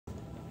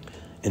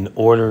In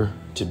order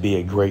to be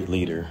a great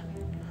leader,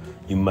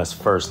 you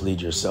must first lead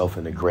yourself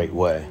in a great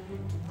way.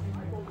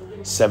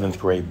 7th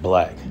grade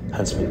black,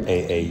 Huntsman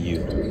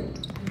AAU,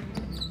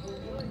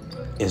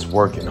 is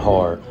working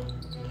hard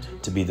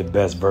to be the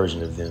best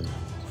version of them.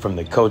 From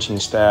the coaching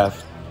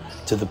staff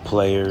to the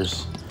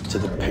players to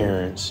the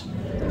parents,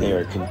 they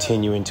are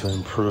continuing to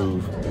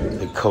improve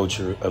the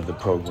culture of the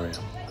program.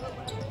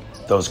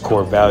 Those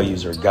core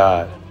values are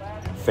God,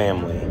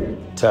 family,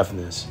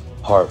 toughness,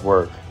 hard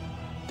work.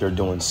 They're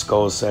doing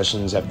skull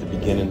sessions at the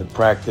beginning of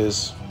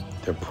practice.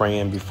 They're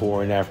praying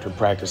before and after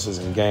practices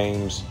and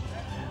games.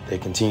 They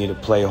continue to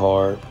play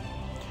hard,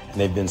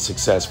 and they've been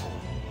successful.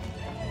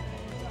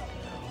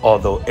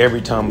 Although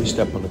every time we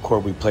step on the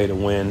court, we play to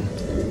win,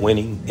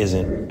 winning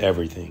isn't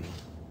everything.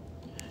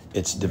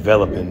 It's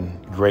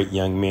developing great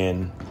young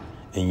men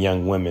and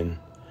young women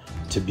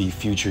to be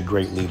future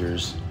great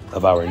leaders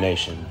of our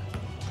nation.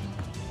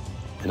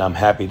 And I'm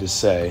happy to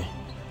say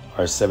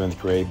our 7th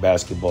grade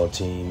basketball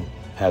team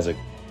has a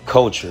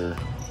culture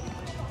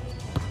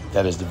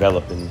that is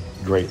developing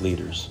great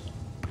leaders.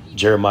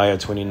 Jeremiah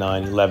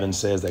 29:11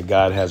 says that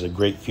God has a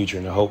great future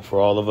and a hope for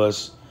all of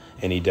us,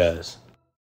 and he does.